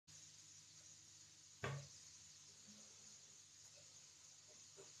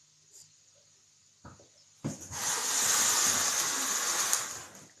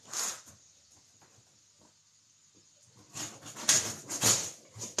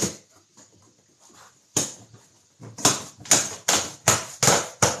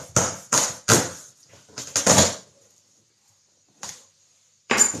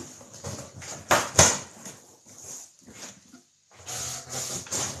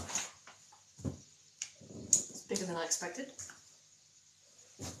Bigger than I expected.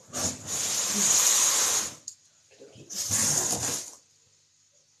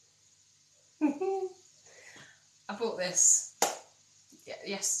 I bought this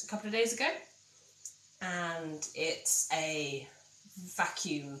a couple of days ago, and it's a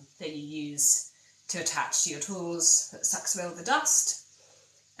vacuum that you use to attach to your tools that sucks away all the dust,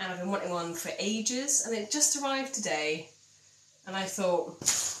 and I've been wanting one for ages, and it just arrived today, and I thought,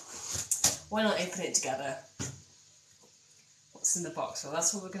 why not open it together? What's in the box? Well,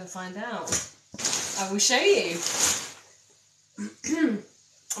 that's what we're going to find out. I will show you.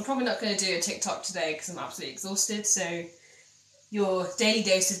 I'm probably not going to do a TikTok today because I'm absolutely exhausted, so your daily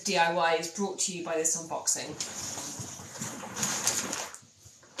dose of DIY is brought to you by this unboxing.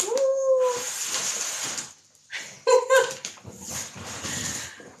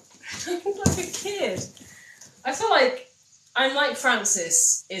 I'm like a kid. I feel like I'm like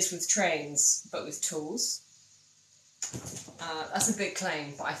Francis is with trains, but with tools. That's a big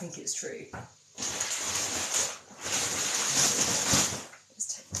claim, but I think it's true. Let's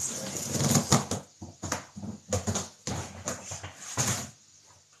take this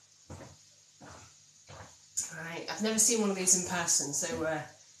away. Alright, I've never seen one of these in person, so we're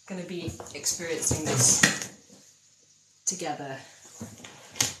going to be experiencing this together.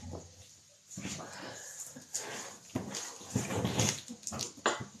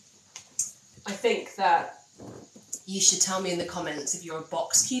 I think that you should tell me in the comments if you're a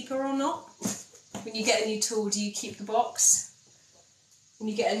box keeper or not. When you get a new tool, do you keep the box? When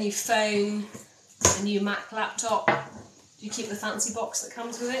you get a new phone, a new Mac laptop, do you keep the fancy box that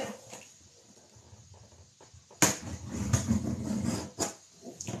comes with it?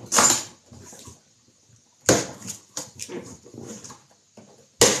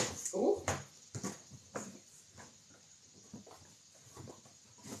 Ooh.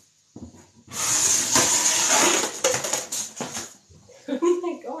 Oh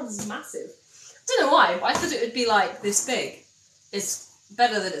my god, it's massive. I don't know why, but I thought it would be like this big. It's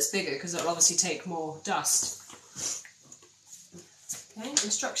better that it's bigger because it'll obviously take more dust. Okay,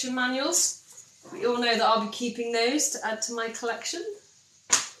 instruction manuals. We all know that I'll be keeping those to add to my collection.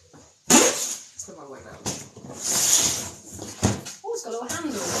 It's the wrong way round. Oh, it's got a little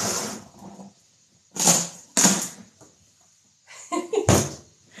handle.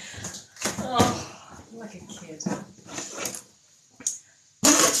 Oh, I'm like a kid.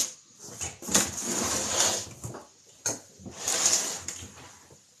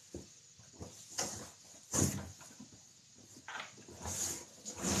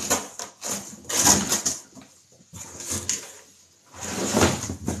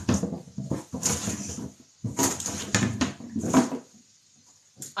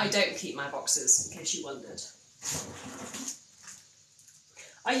 I don't keep my boxes, in case you wondered.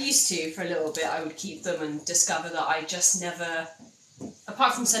 I used to, for a little bit, I would keep them and discover that I just never,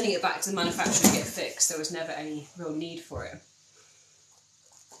 apart from sending it back to the manufacturer to get fixed, there was never any real need for it.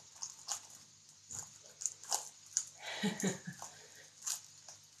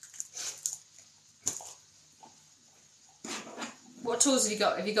 What tools have you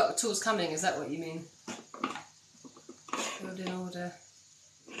got? Have you got tools coming? Is that what you mean? Build in order.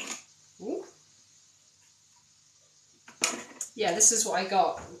 Ooh. Yeah, this is what I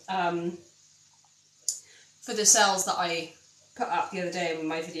got for the cells that I put up the other day in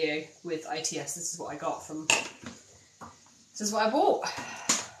my video with ITS. This is what I got from. This is what I bought.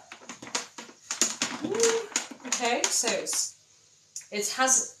 Ooh. Okay, so it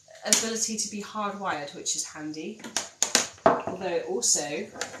has ability to be hardwired, which is handy. Although it also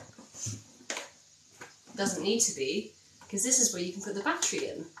doesn't need to be, because this is where you can put the battery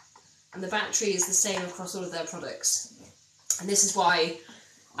in. And the battery is the same across all of their products. And this is why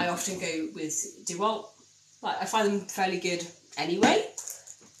I often go with DeWalt. Like, I find them fairly good anyway,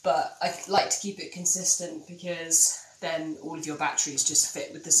 but I like to keep it consistent because then all of your batteries just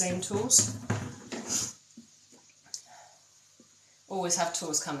fit with the same tools. Always have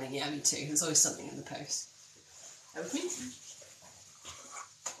tools coming, yeah, me too. There's always something in the post. That with me?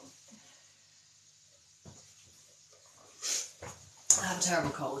 I have a terrible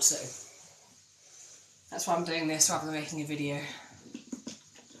cold, so that's why I'm doing this rather than making a video.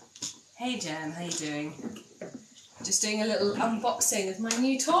 Hey Jen, how you doing? Just doing a little unboxing of my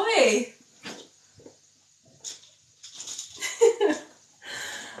new toy.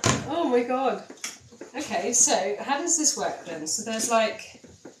 Oh my god. Okay, so how does this work then? So there's like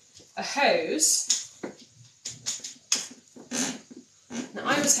a hose. Now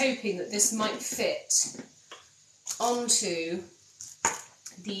I was hoping that this might fit onto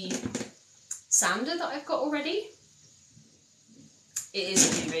the sander that I've got already. It is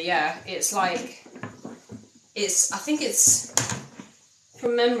a hoover, yeah. It's like, I think it's,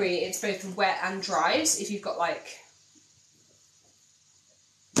 from memory, it's both wet and dries. If you've got like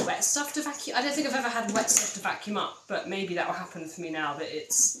wet stuff to vacuum. I don't think I've ever had wet stuff to vacuum up, but maybe that will happen for me now that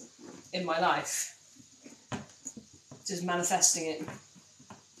it's in my life. Just manifesting it.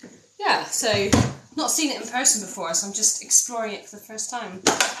 Yeah, so not seen it in person before, so I'm just exploring it for the first time.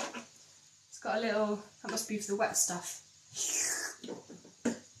 It's got a little, that must be for the wet stuff.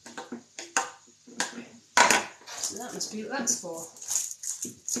 So that must be what that's for.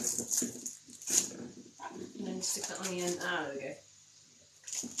 And then stick that on the end. Ah, there we go.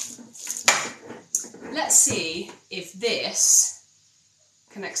 Let's see if this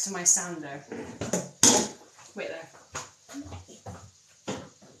connects to my sander. Wait there.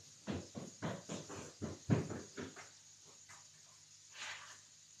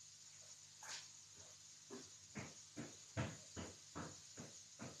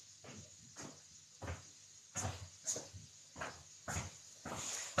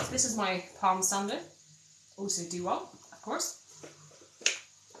 This is my palm sander, also DeWalt, of course.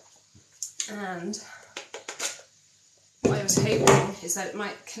 And what I was hoping is that it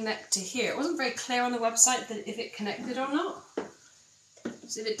might connect to here. It wasn't very clear on the website that if it connected or not.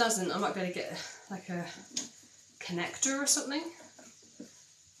 So if it doesn't, I might be able to get like a connector or something.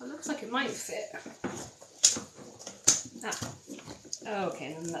 It looks like it might fit. Ah. Oh,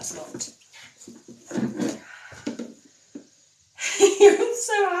 okay, and then that's locked. You're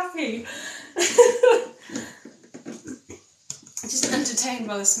so happy. Just entertained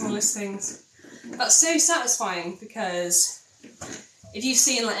by the smallest things. That's so satisfying because if you've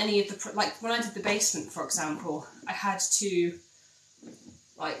seen like any of the, like when I did the basement, for example, I had to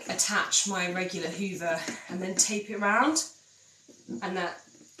like attach my regular hoover and then tape it around, and that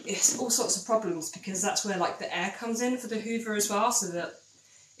it's all sorts of problems because that's where like the air comes in for the hoover as well, so that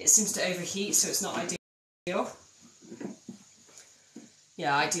it seems to overheat, so it's not ideal.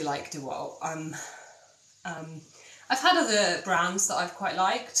 Yeah, I do like DeWalt. I've had other brands that I've quite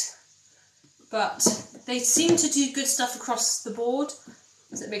liked, but they seem to do good stuff across the board,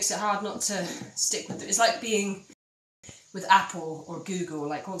 so it makes it hard not to stick with it. It's like being with Apple or Google,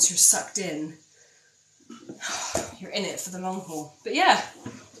 like once you're sucked in, you're in it for the long haul. But yeah,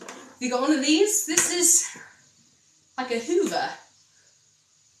 you got one of these? This is like a hoover.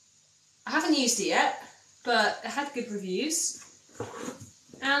 I haven't used it yet, but it had good reviews.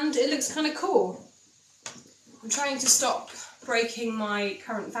 And it looks kind of cool. I'm trying to stop breaking my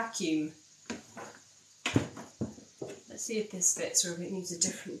current vacuum. Let's see if this fits or if it needs a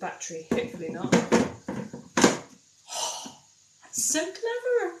different battery. Hopefully not. Oh, that's so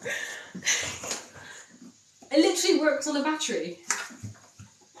clever! It literally works on a battery.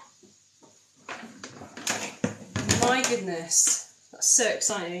 My goodness, that's so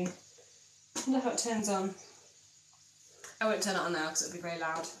exciting. I wonder how it turns on. I won't turn it on now because it'll be very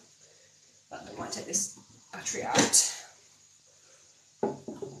loud, but I might take this battery out.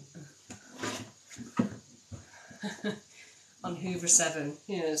 On Hoover 7,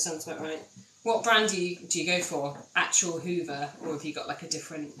 yeah, that sounds about right. What brand do you go for? Actual Hoover, or have you got like a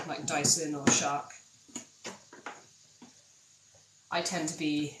different, like Dyson or Shark? I tend to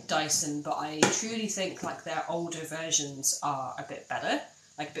be Dyson, but I truly think like their older versions are a bit better,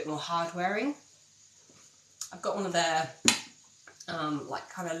 like a bit more hard-wearing. I've got one of their like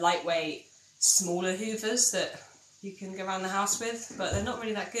kind of lightweight, smaller hoovers that you can go around the house with, but they're not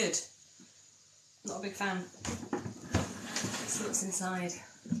really that good. Not a big fan. Let's see what's inside.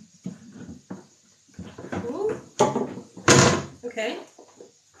 Ooh. Okay.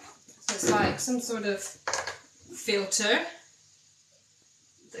 So it's like some sort of filter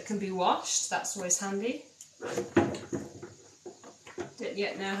that can be washed. That's always handy. Don't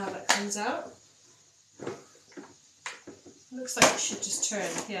yet know how that comes out. Looks like it should just turn,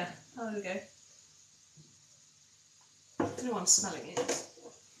 yeah. Oh, there we go. I don't know why I'm smelling it.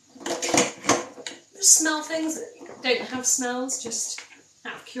 Just smell things that don't have smells, just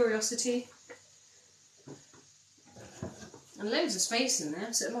out of curiosity. And loads of space in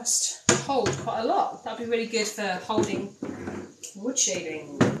there, so it must hold quite a lot. That'd be really good for holding wood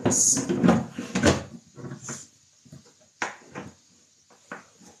shavings.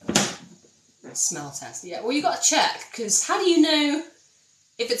 Smell test. Yeah, well, you got to check, because how do you know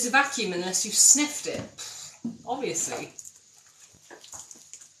if it's a vacuum unless you've sniffed it? Obviously.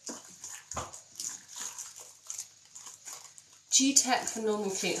 G-Tech for normal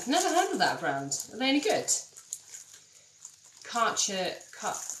clean. I've never heard of that brand. Are they any good? Karcher,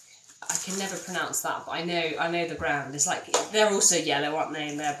 I can never pronounce that, but I know the brand. It's like, they're also yellow, aren't they,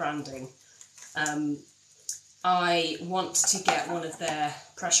 in their branding. I want to get one of their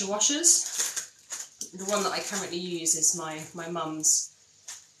pressure washers. The one that I currently use is my mum's.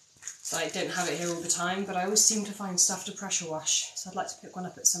 So I don't have it here all the time, but I always seem to find stuff to pressure wash. So I'd like to pick one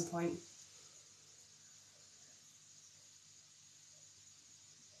up at some point.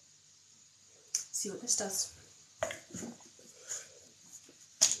 See what this does.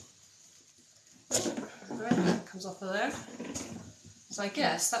 Alright, that comes off of there. So I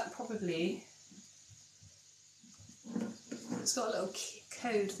guess that probably, it's got a little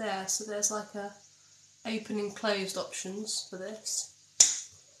code there, so there's like a open and closed options for this.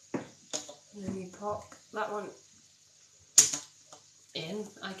 And then you pop that one in,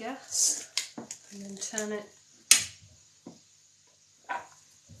 I guess, and then turn it.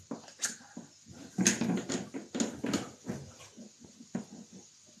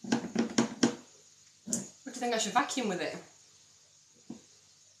 What do you think I should vacuum with it?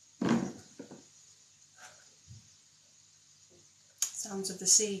 Sounds of the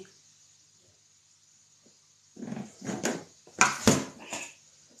sea.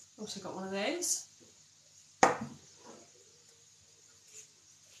 Also got one of those.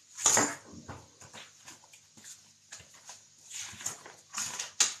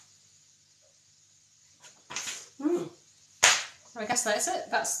 I guess that's it.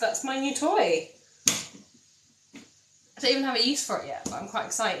 That's my new toy. I don't even have a use for it yet, but I'm quite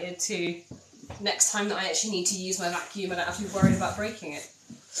excited to, next time that I actually need to use my vacuum, I don't have to be worried about breaking it.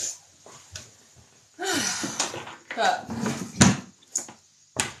 But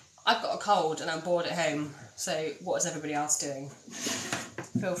I've got a cold and I'm bored at home, so what is everybody else doing?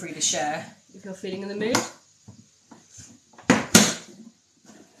 Feel free to share if you're feeling in the mood.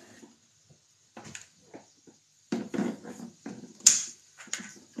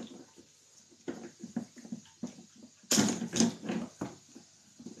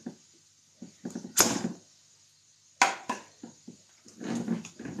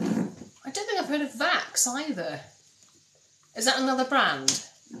 I don't think I've heard of Vax either. Is that another brand?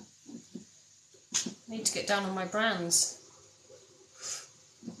 I need to get down on my brands.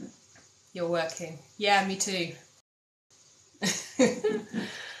 You're working. Yeah, me too.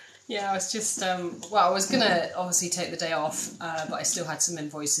 Yeah, I was just, well, I was going to obviously take the day off, but I still had some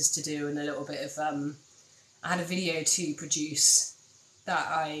invoices to do and a little bit of, I had a video to produce that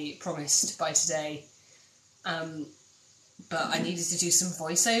I promised by today, but I needed to do some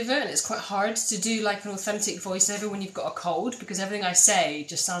voiceover, and it's quite hard to do like an authentic voiceover when you've got a cold, because everything I say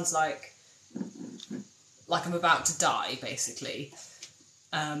just sounds like I'm about to die, basically.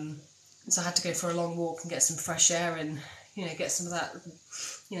 So I had to go for a long walk and get some fresh air and, you know, get some of that,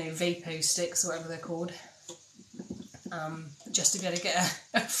 you know, vapo sticks or whatever they're called, just to be able to get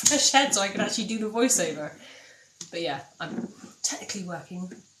a fresh head so I can actually do the voiceover. But yeah, I'm technically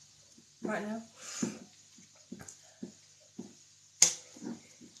working right now.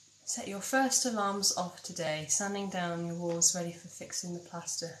 Set your first alarms off today. Sanding down your walls ready for fixing the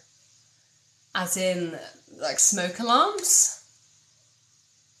plaster. As in, like, smoke alarms?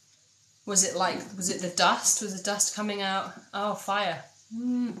 Was it the dust? Was the dust coming out? Oh, fire.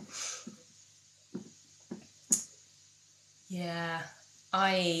 Yeah,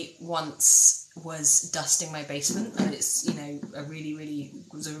 I once was dusting my basement, and it's, you know,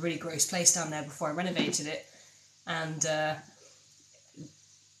 was a really gross place down there before I renovated it, and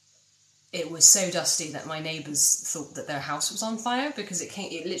it was so dusty that my neighbours thought that their house was on fire, because it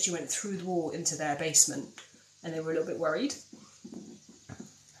literally went through the wall into their basement, and they were a little bit worried.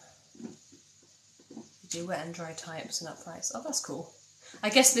 Do wet and dry types and uprights. Oh, that's cool. I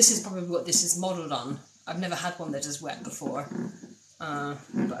guess this is probably what this is modelled on. I've never had one that does wet before, but I'm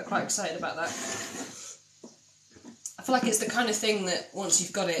quite excited about that. I feel like it's the kind of thing that once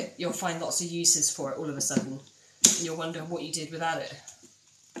you've got it, you'll find lots of uses for it all of a sudden, and you'll wonder what you did without it.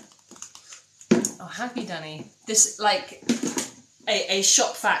 Oh, happy Danny. This, like, a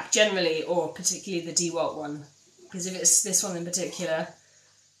shop vac generally, or particularly the DeWalt one, because if it's this one in particular,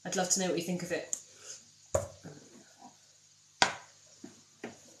 I'd love to know what you think of it.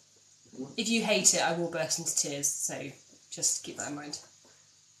 If you hate it, I will burst into tears, so just keep that in mind.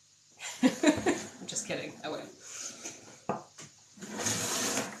 I'm just kidding, I won't.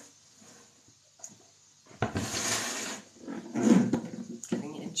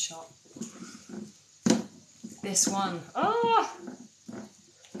 Getting it in shot. This one. Oh!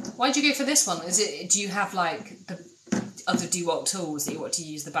 Why'd you go for this one? Do you have like the other DeWalt tools that you want to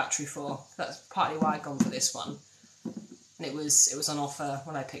use the battery for? That's partly why I've gone for this one. And it was on offer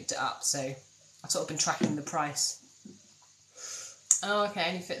when I picked it up, so I've sort of been tracking the price. Oh, okay,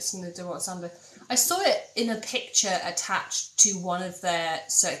 only fits in the DeWalt sander. I saw it in a picture attached to one of their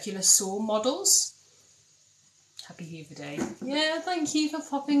circular saw models. Happy Hoover Day. Yeah, thank you for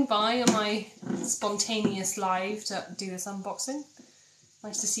popping by on my spontaneous live to do this unboxing.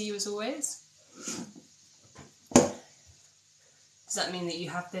 Nice to see you as always. Does that mean that you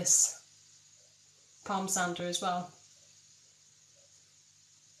have this palm sander as well?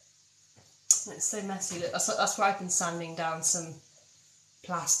 It's so messy. That's where I've been sanding down some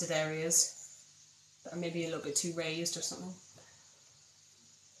plastered areas that are maybe a little bit too raised or something.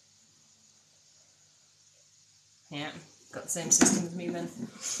 Yeah, got the same system as me then.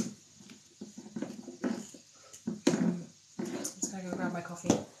 Just gotta go grab my coffee.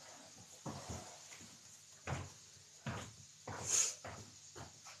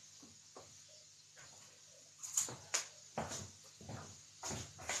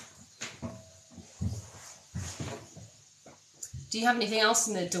 Do you have anything else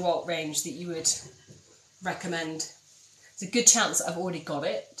in the DeWalt range that you would recommend? There's a good chance that I've already got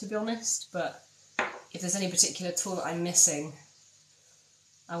it, to be honest, but if there's any particular tool that I'm missing,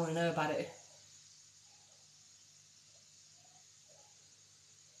 I want to know about it.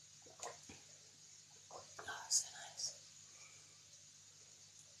 Oh, so nice.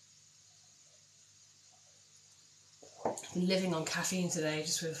 I've been living on caffeine today,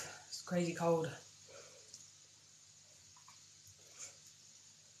 just with this crazy cold.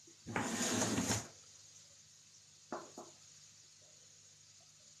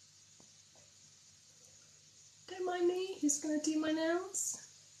 Don't mind me, who's going to do my nails?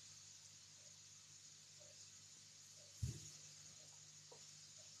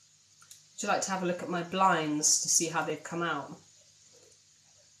 Would you like to have a look at my blinds to see how they've come out?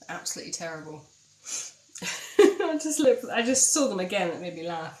 Absolutely terrible. I just saw them again, it made me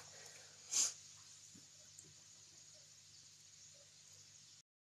laugh.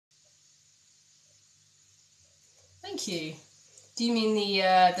 Thank you. Do you mean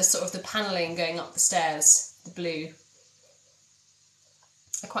the sort of the panelling going up the stairs, the blue?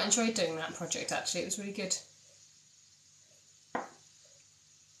 I quite enjoyed doing that project actually, it was really good.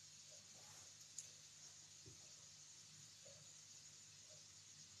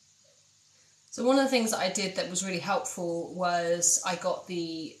 So one of the things that I did that was really helpful was I got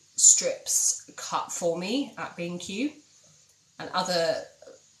the strips cut for me at B&Q, and other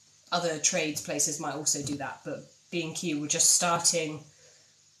trades places might also do that, but B&Q were just starting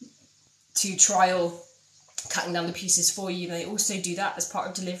to trial cutting down the pieces for you. They also do that as part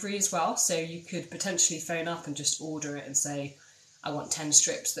of delivery as well, so you could potentially phone up and just order it and say, I want 10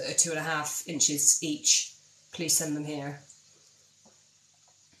 strips that are 2.5 inches each, please send them here.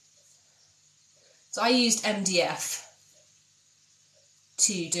 So I used MDF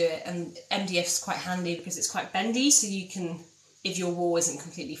to do it, and MDF is quite handy because it's quite bendy, so you can, if your wall isn't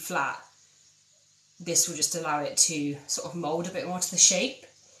completely flat, this will just allow it to sort of mould a bit more to the shape.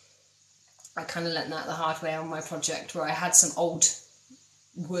 I kind of learnt that the hard way on my project, where I had some old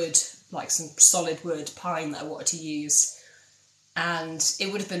wood, like some solid wood, pine that I wanted to use, and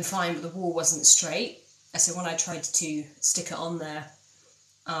it would have been fine, but the wall wasn't straight. So when I tried to stick it on there,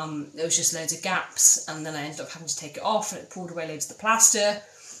 there was just loads of gaps, and then I ended up having to take it off, and it pulled away loads of the plaster.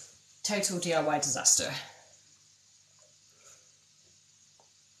 Total DIY disaster.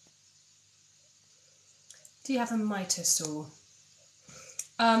 Do you have a mitre saw?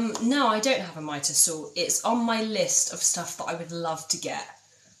 No, I don't have a mitre saw. It's on my list of stuff that I would love to get,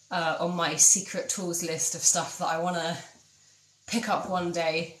 on my secret tools list of stuff that I want to pick up one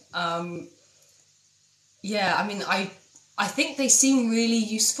day. Yeah, I mean, I think they seem really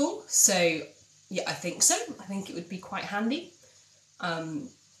useful, so yeah, I think so. I think it would be quite handy.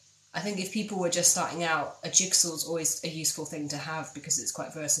 I think if people were just starting out, a jigsaw's always a useful thing to have because it's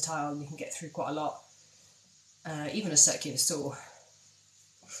quite versatile and you can get through quite a lot. Even a circular saw,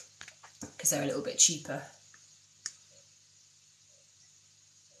 because they're a little bit cheaper.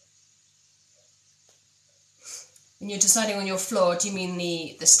 When you're deciding on your floor, do you mean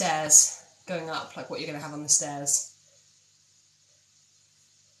the stairs going up, like what you're going to have on the stairs?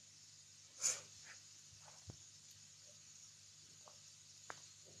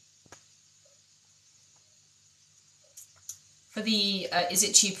 For the, is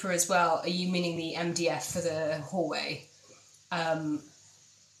it cheaper as well? Are you meaning the MDF for the hallway?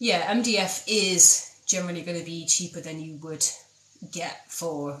 Yeah, MDF is generally going to be cheaper than you would get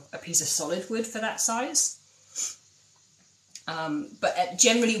for a piece of solid wood for that size. But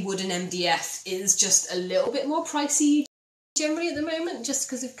generally wood and MDF is just a little bit more pricey generally at the moment, just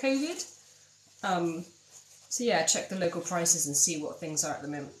because of COVID. So yeah, check the local prices and see what things are at the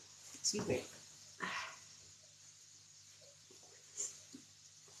moment. Excuse me.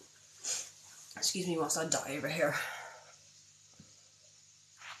 Excuse me whilst I die over here.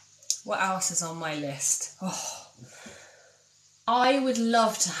 What else is on my list? Oh, I would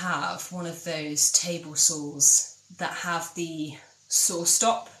love to have one of those table saws that have the saw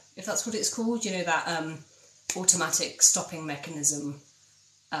stop, if that's what it's called. You know, that automatic stopping mechanism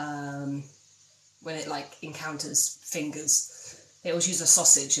when it like encounters fingers. They always use a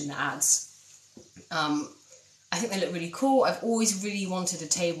sausage in the ads. I think they look really cool. I've always really wanted a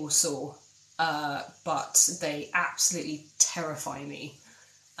table saw, but they absolutely terrify me.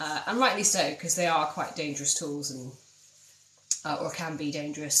 And rightly so, because they are quite dangerous tools, and or can be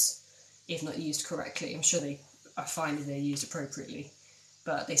dangerous if not used correctly. I'm sure I find they're used appropriately,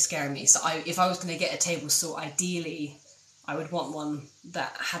 but they scare me. So if I was going to get a table saw, ideally I would want one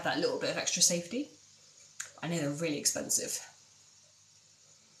that had that little bit of extra safety. I know they're really expensive.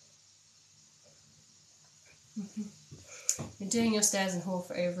 Been doing your stairs and hall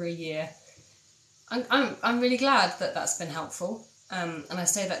for over a year. I'm really glad that that's been helpful. And I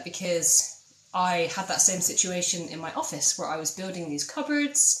say that because I had that same situation in my office where I was building these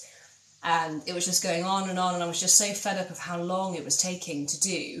cupboards and it was just going on, and I was just so fed up of how long it was taking to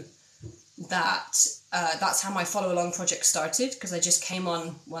do that that's how my follow along project started, because I just came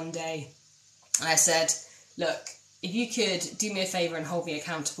on one day and I said, look, if you could do me a favour and hold me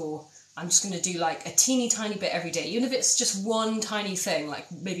accountable, I'm just going to do like a teeny tiny bit every day, even if it's just one tiny thing,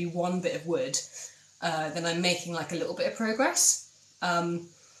 like maybe one bit of wood, then I'm making like a little bit of progress.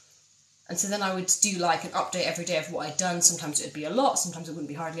 And so then I would do like an update every day of what I'd done. Sometimes it would be a lot, sometimes it wouldn't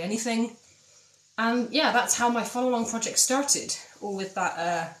be hardly anything. And yeah, that's how my follow along project started, all with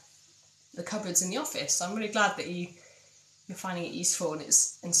that the cupboards in the office. So I'm really glad that you're finding it useful and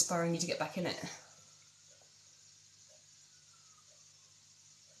it's inspiring you to get back in it.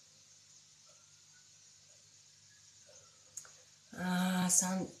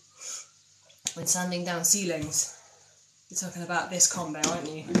 When sanding down ceilings. You're talking about this combo, aren't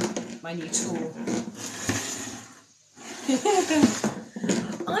you? My new tool.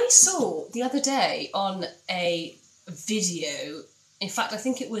 I saw the other day on a video, in fact I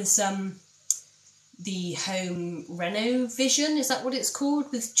think it was the Home Reno Vision, is that what it's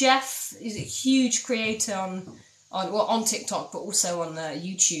called, with Jeff? He's a huge creator on TikTok, but also on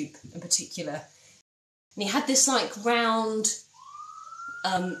YouTube in particular. And he had this like round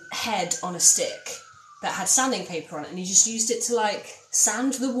head on a stick that had sanding paper on it, and he just used it to like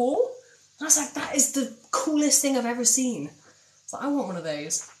sand the wall. And I was like, that is the coolest thing I've ever seen. So I want one of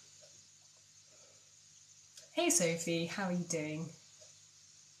those. Hey Sophie, how are you doing?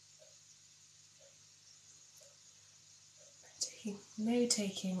 No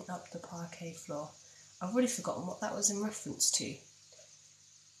taking up the parquet floor. I've already forgotten what that was in reference to.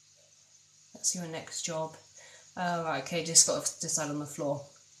 That's your next job. Oh, right, okay, just got to decide on the floor.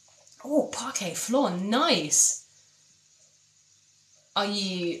 Oh, parquet floor, nice. Are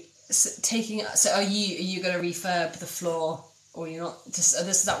you taking? So are you going to refurb the floor, or you're not? Just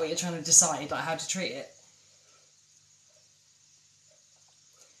is that what you're trying to decide, like how to treat it?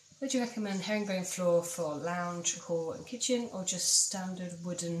 Would you recommend herringbone floor for lounge, hall, and kitchen, or just standard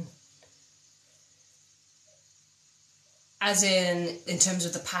wooden? As in terms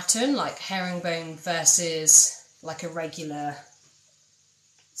of the pattern, like herringbone versus like a regular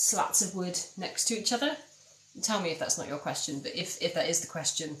slats of wood next to each other? Tell me if that's not your question, but if that is the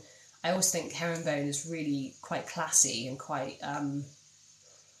question, I always think herringbone is really quite classy and quite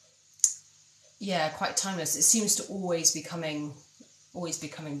quite timeless. It seems to always be coming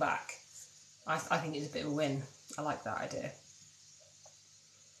back. I think it's a bit of a win. I like that idea.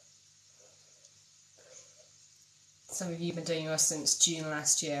 Some of you have been doing yours since June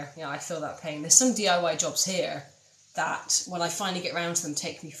last year. Yeah, I feel that pain. There's some DIY jobs here that when I finally get around to them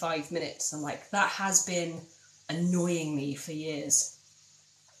take me 5 minutes. I'm like, that has been annoying me for years.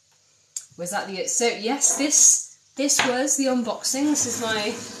 Was that so yes, this was the unboxing. This is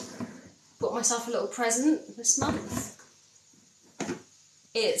bought myself a little present this month.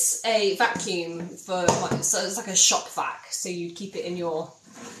 It's a vacuum so it's like a shop vac, so you'd keep it in your,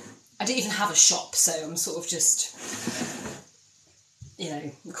 I don't even have a shop, so I'm sort of just,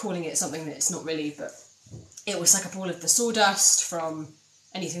 calling it something that it's not really, but it will suck up all of the sawdust from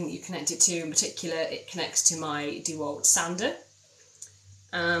anything that you connect it to. In particular, it connects to my DeWalt sander.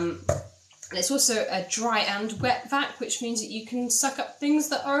 And it's also a dry and wet vac, which means that you can suck up things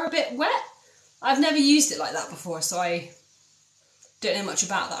that are a bit wet. I've never used it like that before, so I don't know much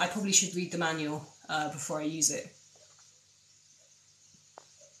about that. I probably should read the manual before I use it.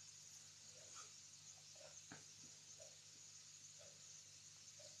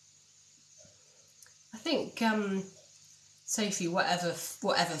 I think, Sophie, whatever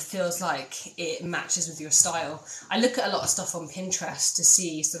feels like it matches with your style. I look at a lot of stuff on Pinterest to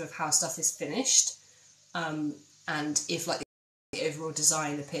see sort of how stuff is finished, and if like the overall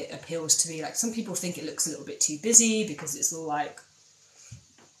design appeals to me. Like some people think it looks a little bit too busy because it's all like,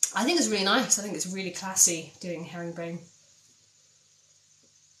 I think it's really nice. I think it's really classy doing herringbone.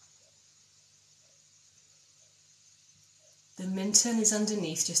 The Minton is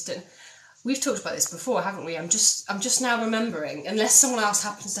underneath, we've talked about this before, haven't we? I'm just now remembering, unless someone else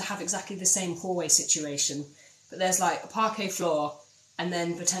happens to have exactly the same hallway situation, but there's like a parquet floor and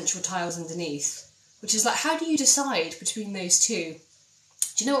then potential tiles underneath, which is like, how do you decide between those two?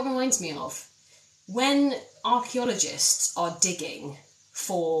 Do you know what it reminds me of? When archaeologists are digging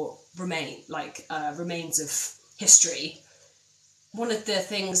for remains of history, one of the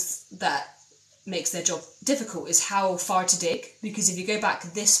things that makes their job difficult is how far to dig, because if you go back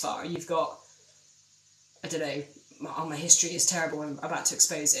this far, you've got, I don't know, my history is terrible, I'm about to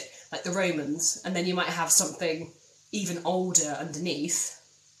expose it, like the Romans, and then you might have something even older underneath,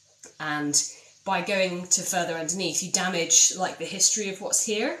 and by going to further underneath, you damage like the history of what's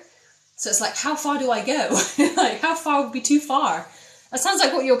here. So it's like, how far do I go? Like, how far would be too far? That sounds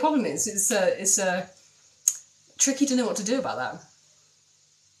like what your problem is. It's tricky to know what to do about that.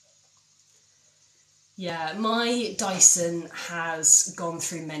 Yeah, my Dyson has gone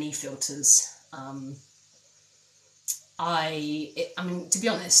through many filters. I mean, to be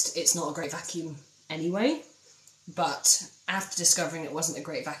honest, it's not a great vacuum anyway, but after discovering it wasn't a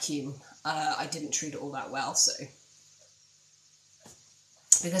great vacuum, I didn't treat it all that well, so.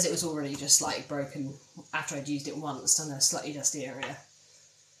 Because it was already just like broken after I'd used it once on a slightly dusty area.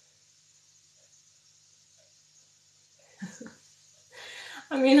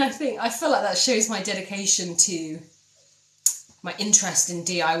 I mean, I feel like that shows my dedication to my interest in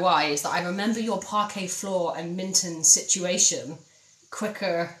DIY, is that I remember your parquet floor and Minton situation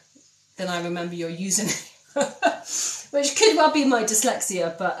quicker than I remember your username. Which could well be my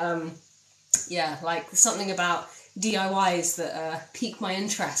dyslexia, but yeah, like something about DIYs that pique my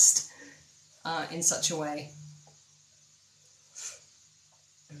interest in such a way.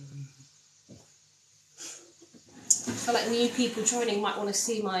 I feel like new people joining might want to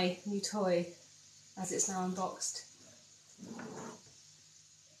see my new toy as it's now unboxed.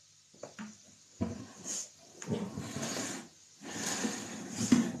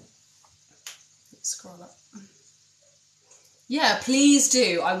 Let's scroll up. Yeah, please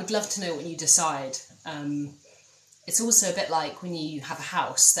do. I would love to know what you decide. It's also a bit like when you have a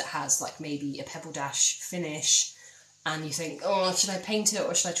house that has like maybe a pebble dash finish, and you think, oh, should I paint it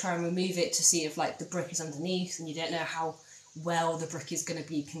or should I try and remove it to see if like the brick is underneath, and you don't know how well the brick is going to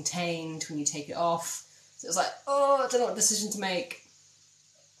be contained when you take it off. So it's like, oh, I don't know what decision to make.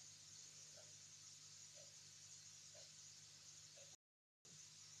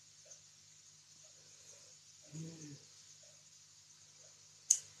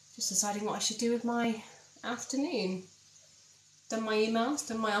 Just deciding what I should do with my afternoon. Done my emails,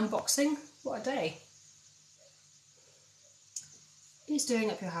 done my unboxing. What a day. Is doing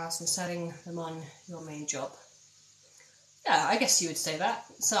up your house and setting them on your main job. Yeah, I guess you would say that.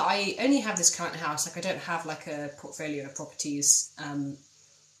 So I only have this current house, like I don't have like a portfolio of properties. I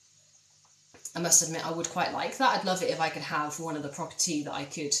must admit I would quite like that. I'd love it if I could have one of the property that I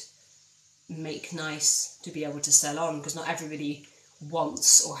could make nice to be able to sell on, because not everybody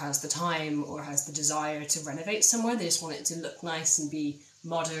wants or has the time or has the desire to renovate somewhere. They just want it to look nice and be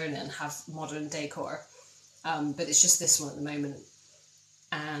modern and have modern decor. But it's just this one at the moment.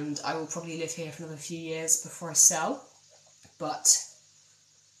 And I will probably live here for another few years before I sell. But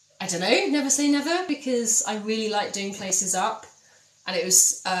I don't know, never say never, because I really like doing places up. And it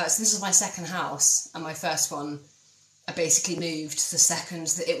was, so this is my second house, and my first one, I basically moved the second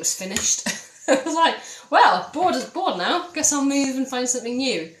that it was finished. I was like, well, bored is bored now, guess I'll move and find something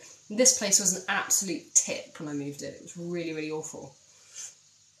new. And this place was an absolute tip when I moved it. It was really, really awful.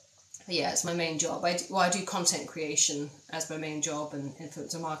 But yeah, it's my main job. I do content creation as my main job, and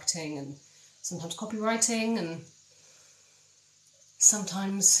influencer marketing, and sometimes copywriting, and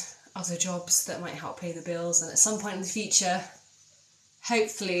sometimes other jobs that might help pay the bills. And at some point in the future,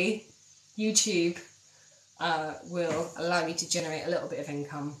 hopefully, YouTube will allow me to generate a little bit of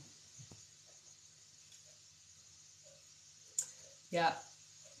income. Yeah,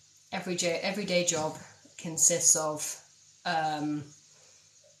 everyday job consists of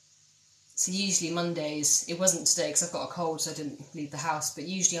So usually Mondays, it wasn't today because I've got a cold so I didn't leave the house, but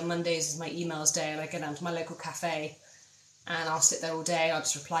usually on Mondays is my emails day, and I go down to my local cafe and I'll sit there all day. I'll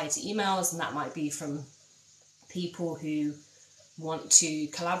just reply to emails, and that might be from people who want to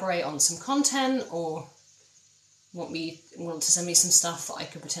collaborate on some content or want to send me some stuff that I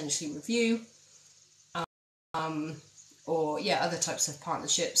could potentially review, or yeah, other types of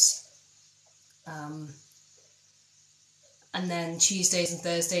partnerships. And then Tuesdays and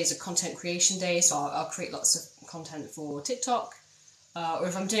Thursdays are content creation days, so I'll create lots of content for TikTok. Or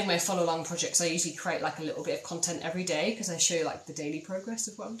if I'm doing my follow-along projects, I usually create like a little bit of content every day because I show like the daily progress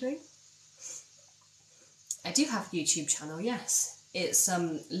of what I'm doing. I do have a YouTube channel, yes. It's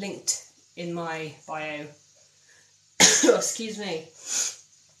linked in my bio. Excuse me.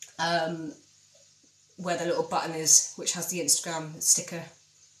 Where the little button is, which has the Instagram sticker.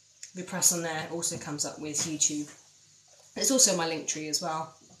 If you press on there, it also comes up with YouTube. It's also my link tree as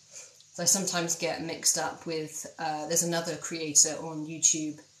well. So I sometimes get mixed up with, there's another creator on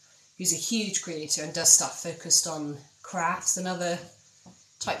YouTube who's a huge creator and does stuff focused on crafts and other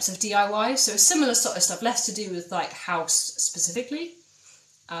types of DIY. So a similar sort of stuff, less to do with like house specifically.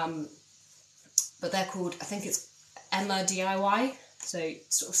 But they're called, I think it's Emma DIY. So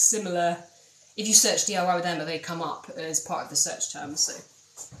sort of similar, if you search DIY with Emma, they come up as part of the search terms. So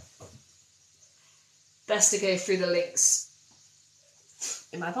best to go through the links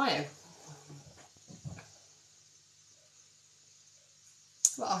in my bio.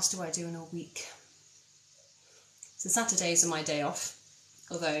 What else do I do in a week? So Saturdays are my day off,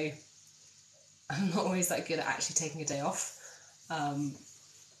 although I'm not always that good at actually taking a day off.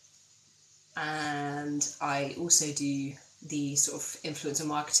 And I also do the sort of influencer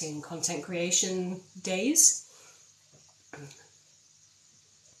marketing content creation days.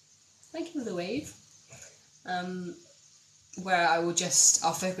 Thank you for the wave. Where I'll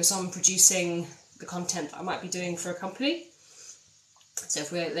focus on producing the content that I might be doing for a company. So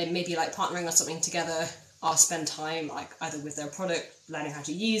if they maybe like partnering on something together, I'll spend time like either with their product, learning how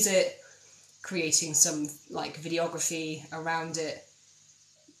to use it, creating some like videography around it,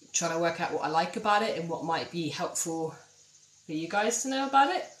 trying to work out what I like about it and what might be helpful for you guys to know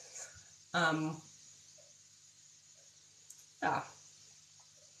about it. Yeah.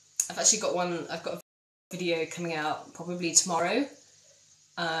 I've got a video coming out probably tomorrow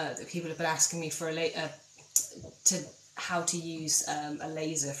that people have been asking me for how to use a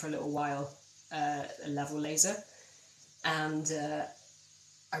laser for a little while, a level laser, and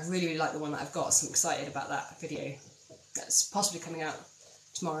I really like the one that I've got, so I'm excited about that video. That's possibly coming out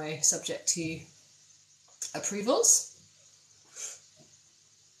tomorrow, subject to approvals.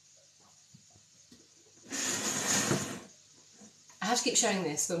 I have to keep showing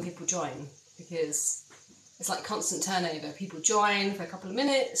this when people join because it's like constant turnover. People join for a couple of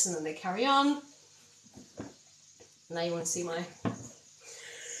minutes and then they carry on. Now you want to see my...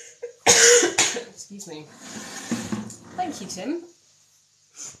 Excuse me. Thank you, Tim.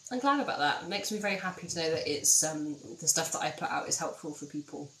 I'm glad about that. It makes me very happy to know that it's the stuff that I put out is helpful for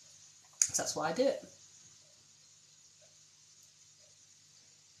people. So that's why I do it.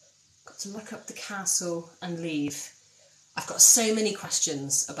 Got to look up the castle and leave. I've got so many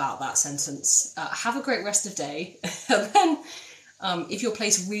questions about that sentence. Have a great rest of the day. And then, if your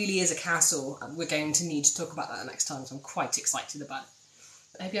place really is a castle, we're going to need to talk about that next time, so I'm quite excited about it.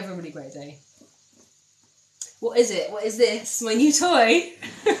 I hope you have a really great day. What is it? What is this? My new toy?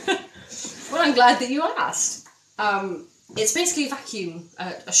 Well, I'm glad that you asked. It's basically a vacuum,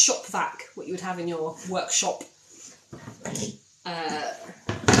 a shop vac, what you would have in your workshop.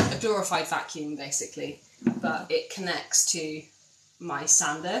 A glorified vacuum, basically. But it connects to my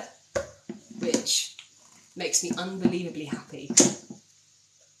sander, which makes me unbelievably happy.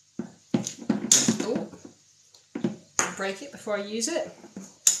 Oh, I'll break it before I use it.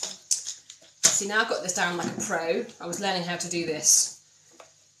 See, now I've got this down like a pro. I was learning how to do this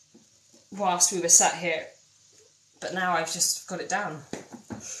whilst we were sat here, but now I've just got it down.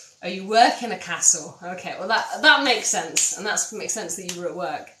 Oh, you work in a castle. Okay, well that makes sense, and that makes sense that you were at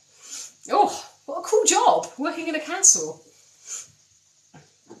work. Oh, what a cool job, working in a castle.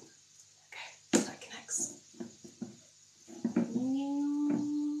 Okay, that connects.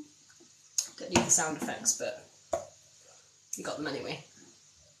 Don't need the sound effects, but you got them anyway.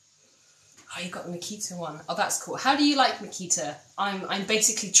 Oh, you got the Makita one. Oh, that's cool. How do you like Makita? I'm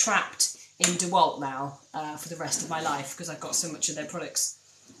basically trapped in DeWalt now for the rest of my life because I've got so much of their products.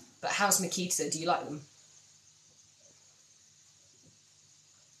 But how's Makita? Do you like them?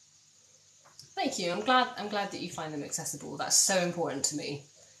 Thank you. I'm glad that you find them accessible. That's so important to me.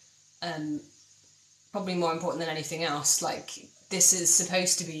 Probably more important than anything else. Like, this is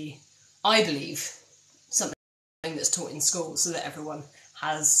supposed to be I believe, something that's taught in schools so that everyone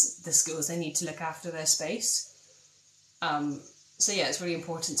has the skills they need to look after their space. So yeah, it's really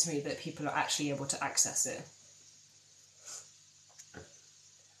important to me that people are actually able to access it.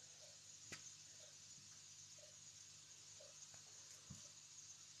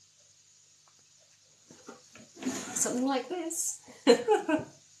 Something like this.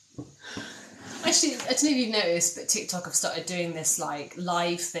 Actually, I don't know if you've noticed, but TikTok have started doing this like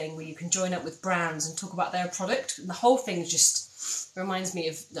live thing where you can join up with brands and talk about their product. And the whole thing just reminds me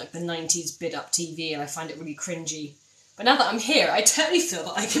of like the 90s bid up TV, and I find it really cringy. But now that I'm here, I totally feel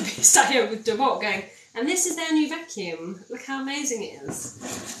that I can be sat here with DeWalt going, and this is their new vacuum. Look how amazing it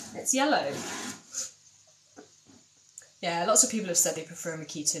is. It's yellow. Yeah, lots of people have said they prefer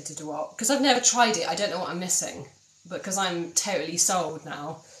Makita to DeWalt. Because I've never tried it, I don't know what I'm missing. But because I'm totally sold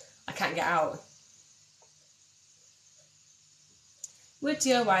now, I can't get out. Would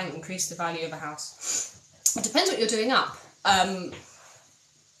DIY increase the value of a house? It depends what you're doing up.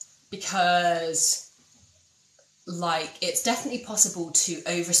 Because, like, it's definitely possible to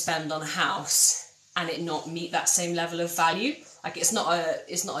overspend on a house and it not meet that same level of value. Like, it's not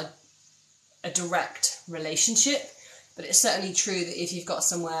a direct relationship, but it's certainly true that if you've got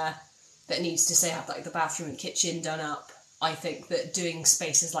somewhere that needs to, say, have like the bathroom and kitchen done up, I think that doing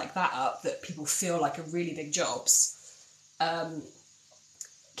spaces like that up that people feel like are really big jobs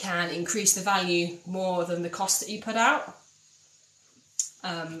can increase the value more than the cost that you put out.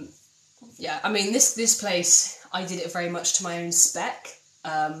 Yeah, I mean, this place, I did it very much to my own spec,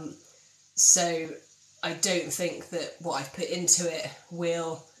 so I don't think that what I've put into it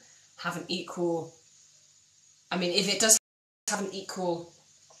will have an equal, I mean, if it does have an equal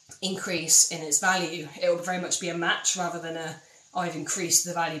increase in its value, it will very much be a match rather than a, oh, I've increased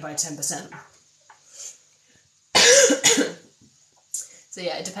the value by 10%. So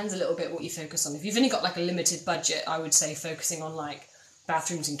yeah, it depends a little bit what you focus on. If you've only got like a limited budget, I would say focusing on like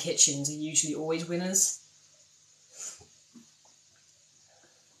bathrooms and kitchens are usually always winners.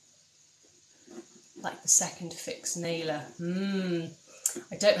 Like the second fix nailer.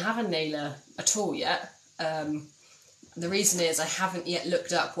 I don't have a nailer at all yet. The reason is I haven't yet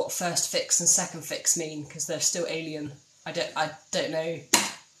looked up what first fix and second fix mean, because they're still alien. I don't know.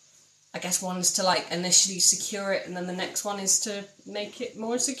 I guess one is to like initially secure it and then the next one is to make it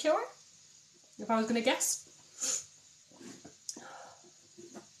more secure, if I was going to guess.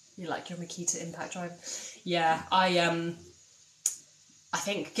 You like your Makita impact driver? Yeah, I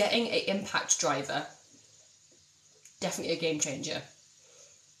think getting an impact driver, definitely a game changer.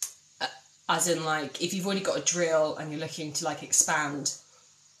 As in, like, if you've already got a drill and you're looking to like expand,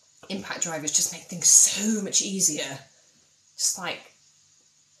 impact drivers just make things so much easier. Just like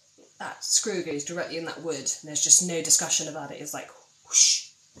that screw goes directly in that wood and there's just no discussion about it. It's like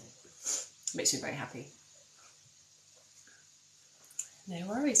whoosh. It makes me very happy. No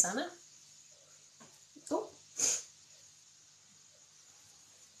worries, Anna. Oh.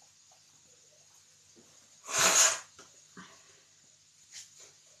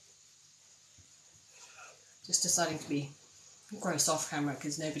 Just deciding to be gross off camera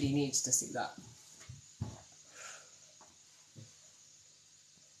because nobody needs to see that.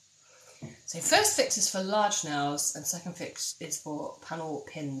 So first fix is for large nails and second fix is for panel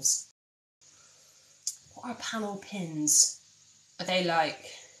pins. What are panel pins? Are they like,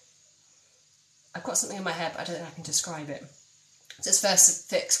 I've got something in my head but I don't think I can describe it. So it's first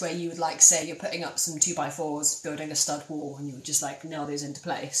fix where you would like, say you're putting up some 2x4s, building a stud wall, and you would just like nail those into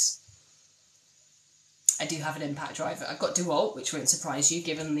place. I do have an impact driver. I've got DeWalt, which won't surprise you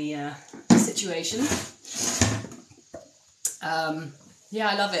given the situation. Yeah,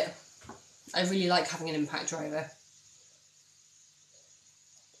 I love it. I really like having an impact driver.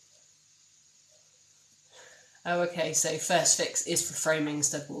 Oh, okay, so first fix is for framing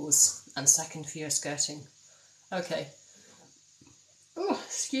stud walls and second for your skirting. Okay. Oh,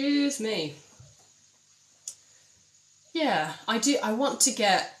 excuse me. Yeah, I want to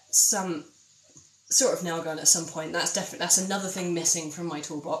get some sort of nail gun at some point. That's another thing missing from my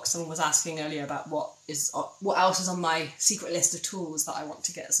toolbox. Someone was asking earlier about what else is on my secret list of tools that I want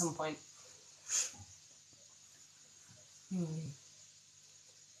to get at some point.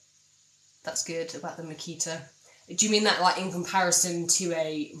 That's good about the Makita. Do you mean that like in comparison to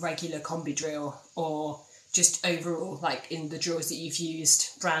a regular combi drill, or just overall, like in the drills that you've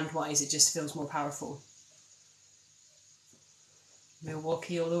used brand wise, it just feels more powerful?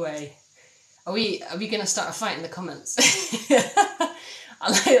 Milwaukee all the way. Are we going to start a fight in the comments?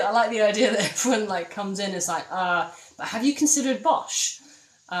 I like the idea that everyone like comes in and is like, but have you considered Bosch?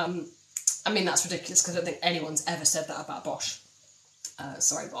 I mean, that's ridiculous because I don't think anyone's ever said that about Bosch.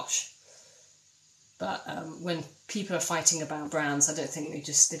 Sorry, Bosch. But when people are fighting about brands, I don't think they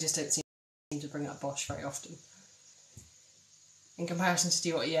just don't seem to bring up Bosch very often. In comparison to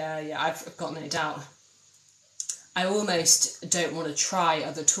DeWalt, yeah, I've got no doubt. I almost don't want to try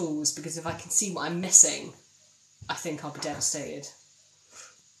other tools because if I can see what I'm missing, I think I'll be devastated.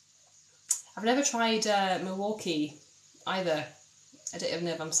 I've never tried Milwaukee either. I don't even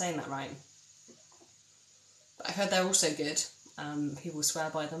know if I'm saying that right. But I've heard they're also good. People swear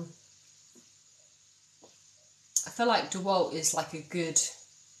by them. I feel like DeWalt is like a good,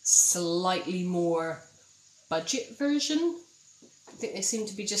 slightly more budget version. I think they seem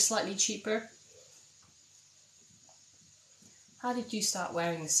to be just slightly cheaper. How did you start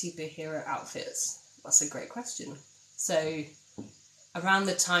wearing the superhero outfits? That's a great question. So, around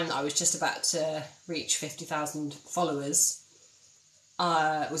the time that I was just about to reach 50,000 followers,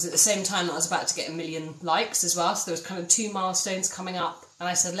 was at the same time that I was about to get 1 million likes as well. So there was kind of 2 milestones coming up. And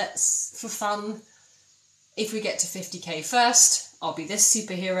I said, let's, for fun, if we get to 50k first, I'll be this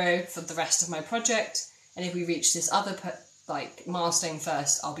superhero for the rest of my project. And if we reach this other milestone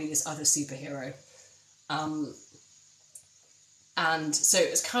first, I'll be this other superhero. And so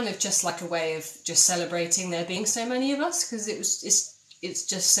it was kind of just like a way of just celebrating there being so many of us, because it's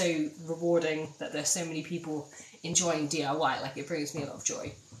just so rewarding that there's so many people enjoying DIY. Like, it brings me a lot of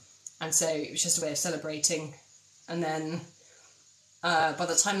joy. And so it was just a way of celebrating. And then by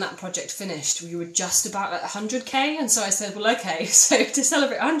the time that project finished, we were just about at 100k, and so I said, well, okay, so to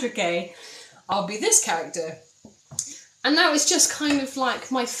celebrate 100k, I'll be this character. And now it's just kind of like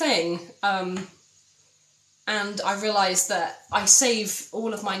my thing. And I realised that I save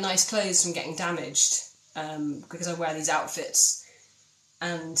all of my nice clothes from getting damaged because I wear these outfits.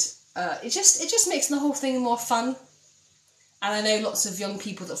 And it just makes the whole thing more fun. And I know lots of young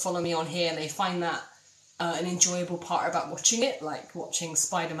people that follow me on here, and they find that an enjoyable part about watching it, like watching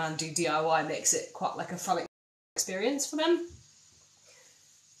Spider-Man do DIY makes it quite like a fun experience for them.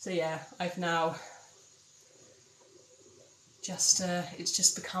 So yeah, I've now just, it's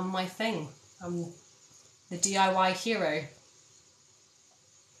just become my thing. I'm the DIY hero.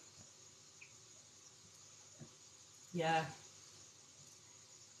 Yeah.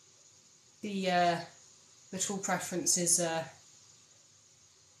 The tool preference is,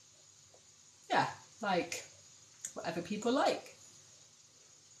 yeah, like whatever people like.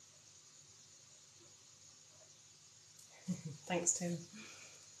 Thanks, Tim.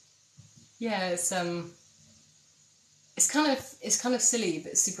 Yeah, it's kind of silly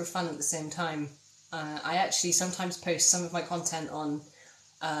but super fun at the same time. I actually sometimes post some of my content on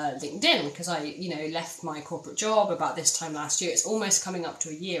LinkedIn because I, left my corporate job about this time last year. It's almost coming up to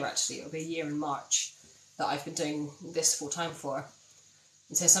a year, actually. It'll be a year in March that I've been doing this full time for.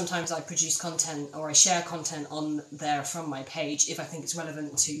 And so sometimes I produce content or I share content on there from my page if I think it's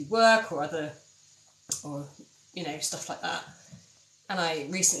relevant to work or stuff like that. And I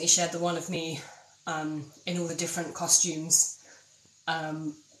recently shared the one of me in all the different costumes,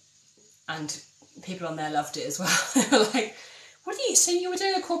 and people on there loved it as well. They were like, so you were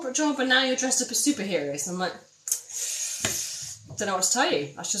doing a corporate job and now you're dressed up as superheroes? And I'm like, don't know what to tell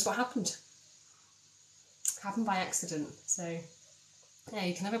you. That's just what happened. Happened by accident. So, yeah,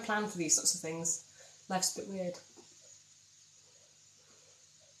 you can never plan for these sorts of things. Life's a bit weird.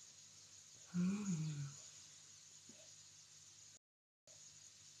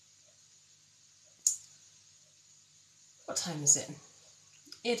 What time is it?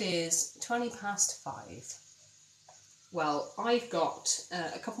 It is 5:20. Well, I've got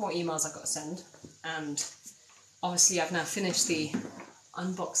a couple more emails I've got to send, and obviously I've now finished the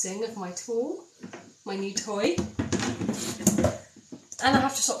unboxing of my tool, my new toy, and I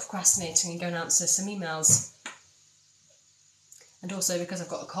have to stop procrastinating and go and answer some emails. And also because I've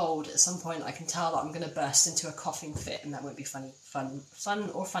got a cold, at some point I can tell that I'm going to burst into a coughing fit, and that won't be fun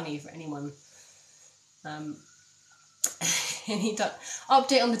or funny for anyone. Any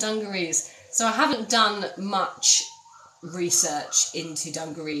update on the dungarees. So I haven't done much research into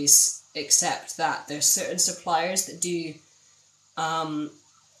dungarees, except that there's certain suppliers that do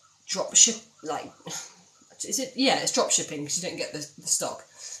drop ship, it's drop shipping because you don't get the stock,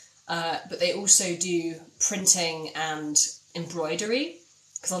 but they also do printing and embroidery,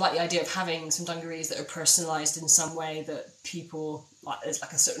 because I like the idea of having some dungarees that are personalised in some way that people like, there's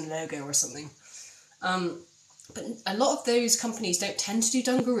like a certain logo or something. But a lot of those companies don't tend to do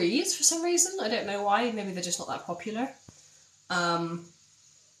dungarees for some reason. I don't know why. Maybe they're just not that popular.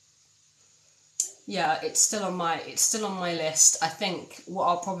 Yeah, it's still on my list. I think what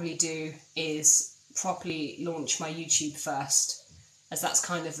I'll probably do is properly launch my YouTube first, as that's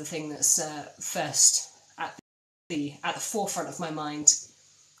kind of the thing that's first at the forefront of my mind.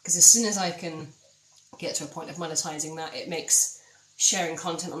 Because as soon as I can get to a point of monetizing that, it makes sharing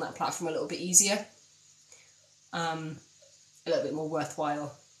content on that platform a little bit easier, a little bit more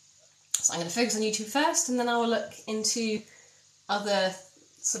worthwhile. So I'm going to focus on YouTube first, and then I will look into other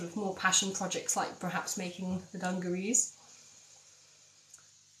sort of more passion projects, like perhaps making the dungarees.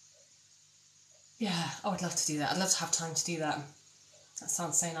 Yeah, I would love to do that. I'd love to have time to do that. That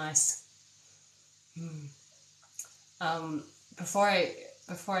sounds so nice. Before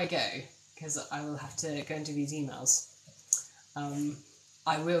I go, because I will have to go and do these emails,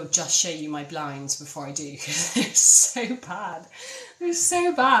 I will just show you my blinds before I do, because they're so bad. They're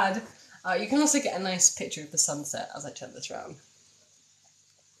so bad. You can also get a nice picture of the sunset as I turn this around.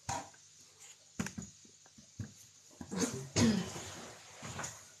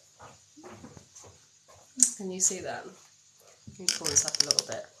 Can you see that? Let me pull this up a little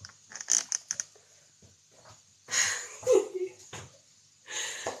bit.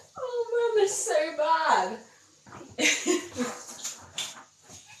 Oh man, they're so bad.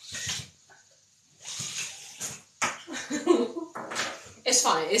 It's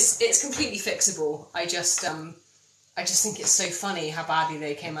fine. It's completely fixable. I just think it's so funny how badly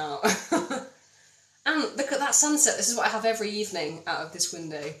they came out. And look at that sunset. This is what I have every evening out of this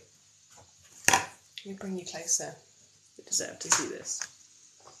window. Let me bring you closer. You deserve to see this.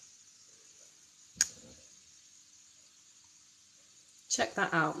 Check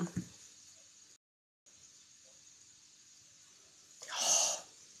that out. Oh,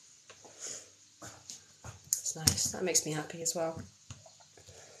 it's nice. That makes me happy as well.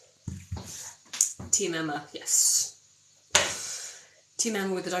 Team Emma, yes. Team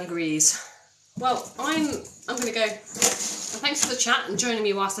Emma with the dungarees. Well, I'm going to go. Well, thanks for the chat and joining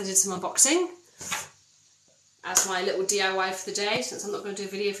me whilst I did some unboxing. As my little DIY for the day, since I'm not going to do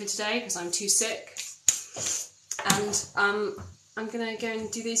a video for today because I'm too sick. And I'm going to go and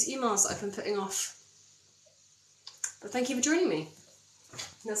do these emails that I've been putting off. But thank you for joining me.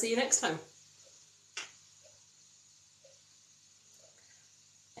 And I'll see you next time.